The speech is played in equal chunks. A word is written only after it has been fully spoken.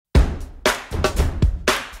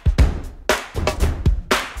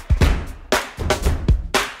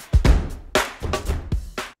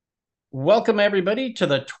Welcome everybody to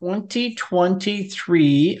the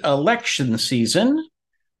 2023 election season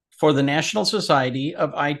for the National Society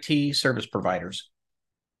of IT Service Providers.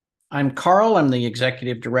 I'm Carl, I'm the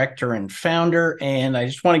Executive Director and Founder, and I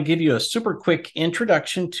just want to give you a super quick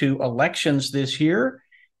introduction to elections this year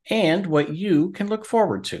and what you can look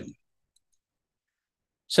forward to.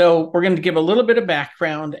 So we're going to give a little bit of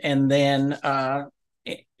background and then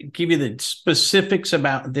give you the specifics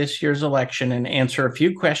about this year's election and answer a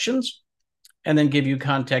few questions, and then give you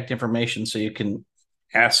contact information so you can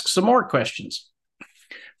ask some more questions.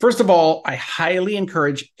 First of all, I highly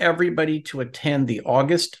encourage everybody to attend the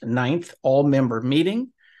August 9th all-member meeting.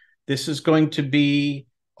 This is going to be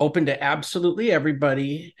open to absolutely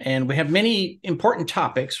everybody, and we have many important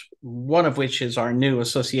topics, one of which is our new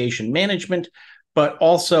association management, but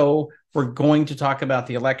also we're going to talk about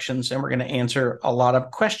the elections, and we're going to answer a lot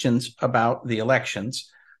of questions about the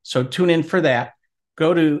elections. So tune in for that.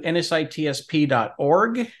 Go to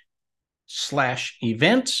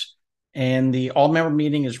nsitsp.org/events, and the all-member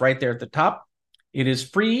meeting is right there at the top. It is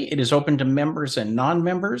free. It is open to members and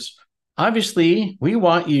non-members. Obviously, we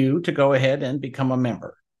want you to go ahead and become a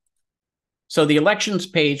member. So the elections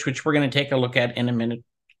page, which we're going to take a look at in a minute,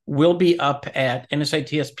 will be up at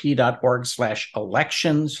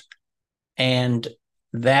nsitsp.org/elections, and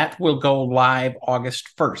that will go live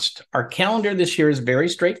August 1st. Our calendar this year is very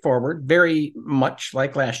straightforward, very much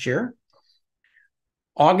like last year.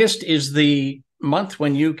 August is the month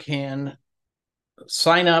when you can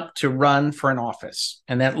sign up to run for an office.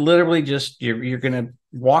 And that literally just, you're going to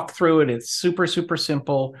walk through it. It's super, super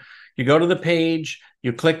simple. You go to the page,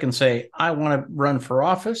 you click and say, I want to run for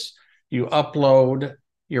office. You upload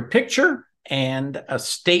your picture and a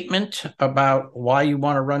statement about why you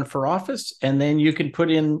want to run for office. And then you can put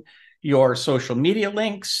in your social media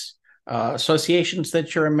links, associations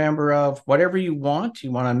that you're a member of, whatever you want.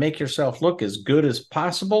 You want to make yourself look as good as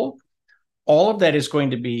possible. All of that is going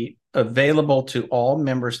to be available to all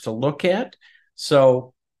members to look at.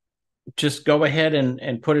 So just go ahead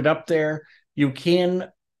and put it up there. You can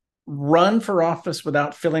run for office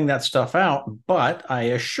without filling that stuff out, but I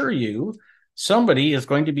assure you, somebody is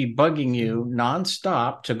going to be bugging you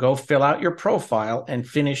nonstop to go fill out your profile and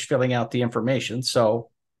finish filling out the information. So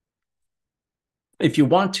if you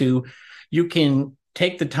want to, you can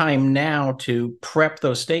take the time now to prep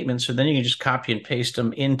those statements, so then you can just copy and paste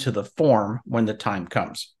them into the form when the time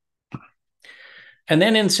comes. And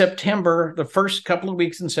then in September, the first couple of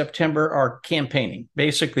weeks in September are campaigning.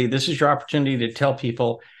 Basically, this is your opportunity to tell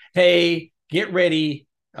people, hey, get ready.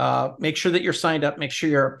 Make sure that you're signed up. Make sure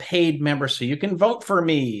you're a paid member so you can vote for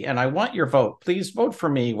me. And I want your vote. Please vote for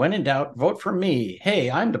me. When in doubt, vote for me. Hey,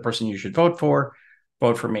 I'm the person you should vote for.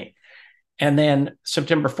 Vote for me. And then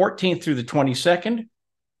September 14th through the 22nd,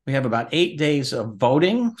 we have about 8 days of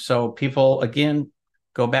voting. So people, again,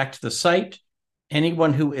 go back to the site.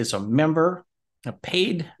 Anyone who is a member, a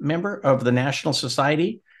paid member of the National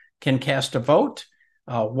Society, can cast a vote.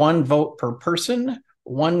 One vote per person,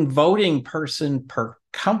 one voting person per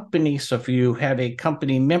company. So if you have a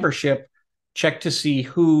company membership, check to see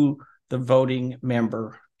who the voting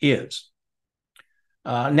member is.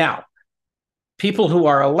 Now, people who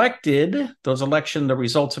are elected, the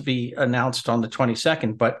results will be announced on the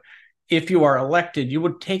 22nd. But if you are elected, you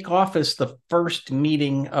would take office the first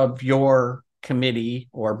meeting of your committee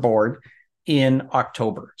or board in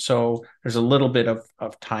October. So there's a little bit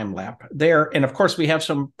of time lap there. And of course, we have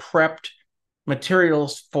some prepped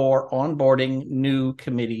materials for onboarding new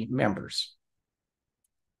committee members.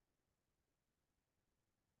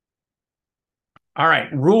 All right,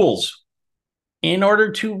 rules. In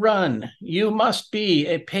order to run, you must be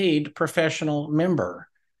a paid professional member.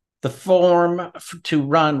 The form to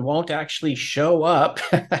run won't actually show up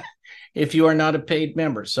if you are not a paid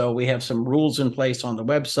member. So we have some rules in place on the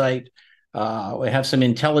website. We have some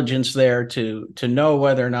intelligence there to know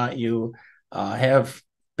whether or not you have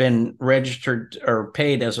been registered or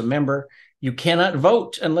paid as a member. You cannot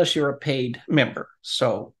vote unless you're a paid member.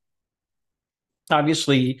 So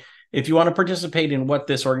obviously, if you want to participate in what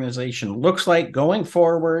this organization looks like going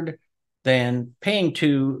forward, then paying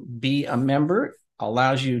to be a member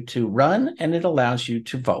allows you to run and it allows you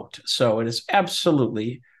to vote. So it is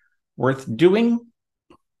absolutely worth doing.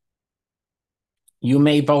 You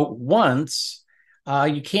may vote once.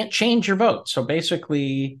 You can't change your vote. So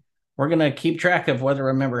basically, we're going to keep track of whether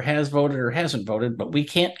a member has voted or hasn't voted, but we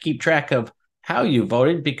can't keep track of how you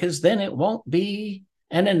voted because then it won't be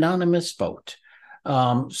an anonymous vote.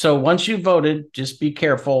 So once you've voted, just be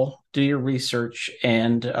careful, do your research,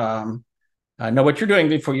 and know what you're doing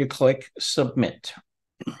before you click submit.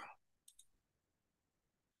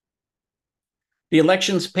 The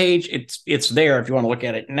elections page, it's there if you want to look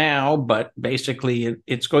at it now, but basically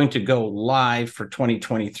it's going to go live for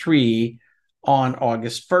 2023 on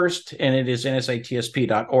August 1st, and it is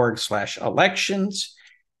nsitsp.org/elections.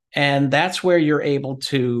 And that's where you're able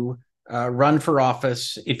to run for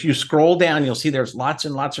office. If you scroll down, you'll see there's lots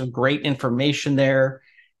and lots of great information there.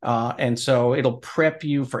 And so it'll prep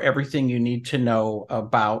you for everything you need to know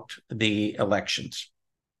about the elections.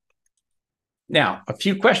 Now, a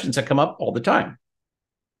few questions that come up all the time.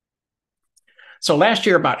 So last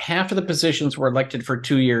year, about half of the positions were elected for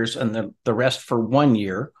 2 years and the rest for 1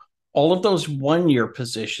 year. All of those 1-year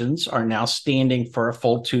positions are now standing for a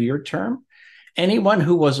full 2-year term. Anyone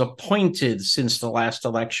who was appointed since the last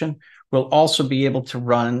election will also be able to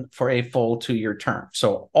run for a full 2-year term.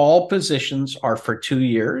 So all positions are for 2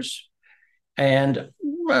 years, and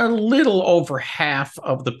a little over half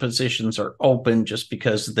of the positions are open just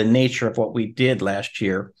because of the nature of what we did last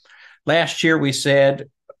year. Last year, we said,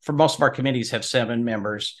 for most of our committees have 7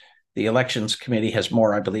 members. The elections committee has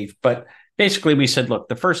more, I believe. But basically, we said, look,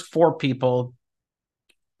 the first 4 people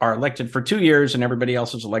are elected for 2 years and everybody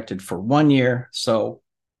else is elected for 1 year. So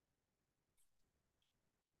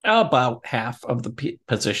about half of the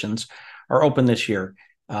positions are open this year.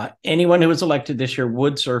 Anyone who is elected this year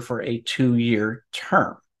would serve for a 2-year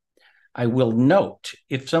term. I will note,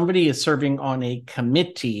 if somebody is serving on a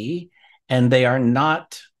committee and they are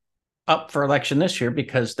not up for election this year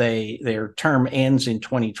because their term ends in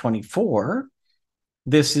 2024,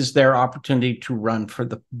 this is their opportunity to run for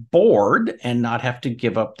the board and not have to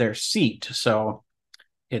give up their seat. So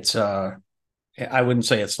it's I wouldn't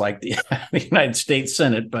say it's like the United States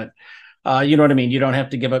Senate, but you know what I mean? You don't have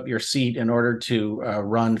to give up your seat in order to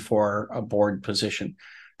run for a board position.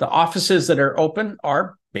 The offices that are open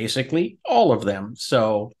are basically all of them.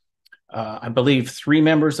 So I believe 3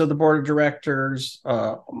 members of the board of directors,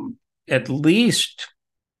 at least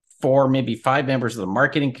 4, maybe 5 members of the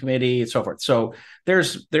marketing committee, and so forth. So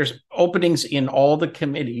there's openings in all the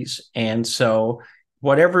committees. And so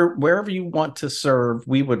wherever you want to serve,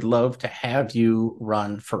 we would love to have you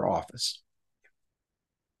run for office.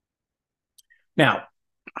 Now,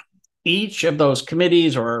 each of those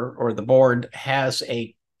committees or the board has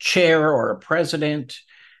a chair or a president.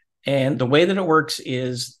 And the way that it works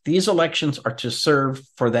is these elections are to serve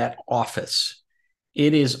for that office.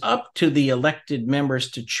 It is up to the elected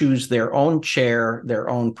members to choose their own chair, their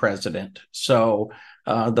own president. So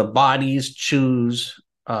the bodies choose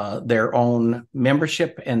their own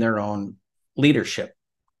membership and their own leadership.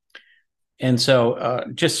 And so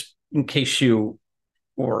just in case you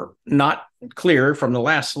were not clear from the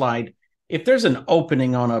last slide, if there's an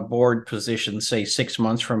opening on a board position, say 6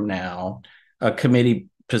 months from now, a committee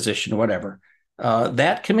position, whatever,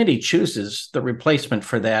 that committee chooses the replacement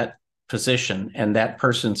for that position, and that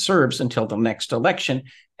person serves until the next election,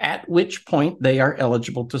 at which point they are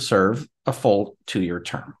eligible to serve a full 2-year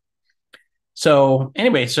term. So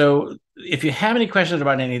anyway, so if you have any questions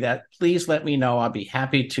about any of that, please let me know. I'll be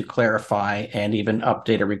happy to clarify and even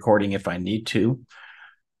update a recording if I need to.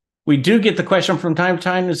 We do get the question from time to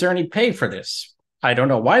time, is there any pay for this? I don't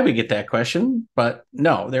know why we get that question, but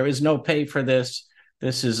no, there is no pay for this.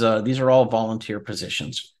 This is these are all volunteer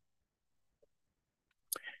positions.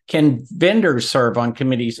 Can vendors serve on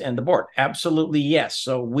committees and the board? Absolutely, yes.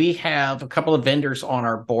 So we have a couple of vendors on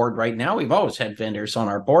our board right now. We've always had vendors on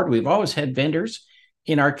our board. We've always had vendors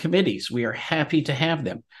in our committees. We are happy to have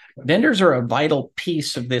them. Vendors are a vital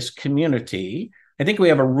piece of this community. I think we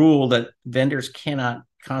have a rule that vendors cannot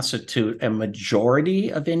constitute a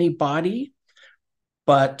majority of any body,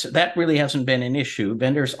 but that really hasn't been an issue.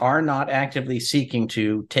 Vendors are not actively seeking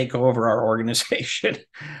to take over our organization.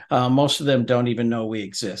 Most of them don't even know we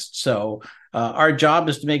exist. So our job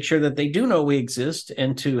is to make sure that they do know we exist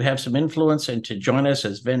and to have some influence and to join us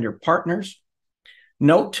as vendor partners.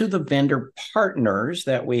 Note to the vendor partners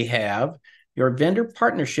that we have, your vendor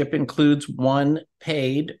partnership includes 1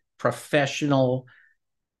 paid professional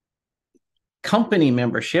company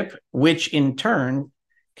membership, which in turn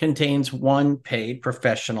contains 1 paid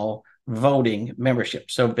professional voting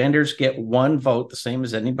membership. So vendors get 1 vote, the same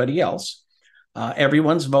as anybody else.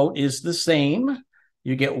 Everyone's vote is the same.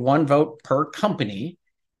 You get 1 vote per company.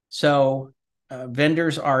 So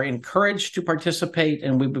vendors are encouraged to participate,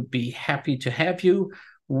 and we would be happy to have you.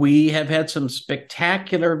 We have had some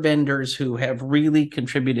spectacular vendors who have really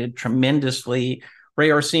contributed tremendously.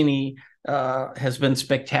 Ray Orsini has been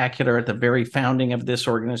spectacular at the very founding of this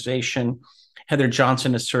organization. Heather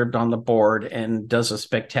Johnson has served on the board and does a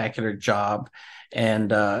spectacular job. And,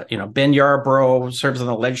 Ben Yarbrough serves on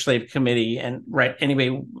the legislative committee. And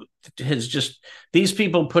anyway, has just, these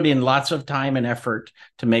people put in lots of time and effort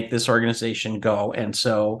to make this organization go. And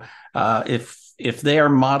so if they are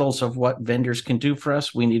models of what vendors can do for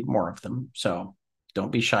us, we need more of them. So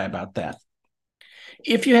don't be shy about that.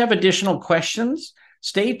 If you have additional questions,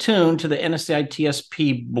 stay tuned to the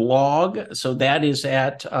NSITSP blog. So that is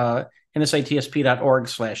at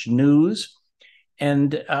nsitsp.org/news.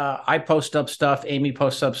 And I post up stuff. Amy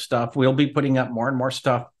posts up stuff. We'll be putting up more and more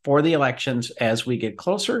stuff for the elections as we get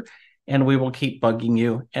closer, and we will keep bugging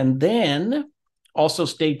you. And then also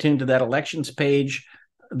stay tuned to that elections page.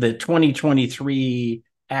 The 2023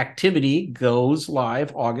 activity goes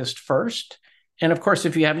live August 1st. And of course,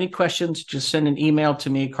 if you have any questions, just send an email to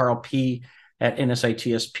me,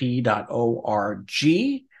 carlp@nsitsp.org.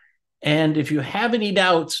 And if you have any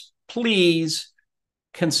doubts, please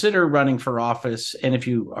consider running for office. And if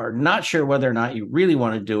you are not sure whether or not you really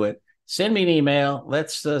want to do it, send me an email.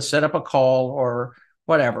 Let's set up a call or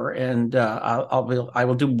whatever. And I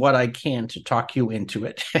will do what I can to talk you into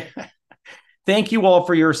it. Thank you all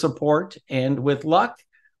for your support. And with luck,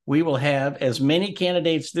 we will have as many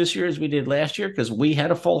candidates this year as we did last year because we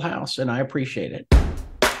had a full house, and I appreciate it.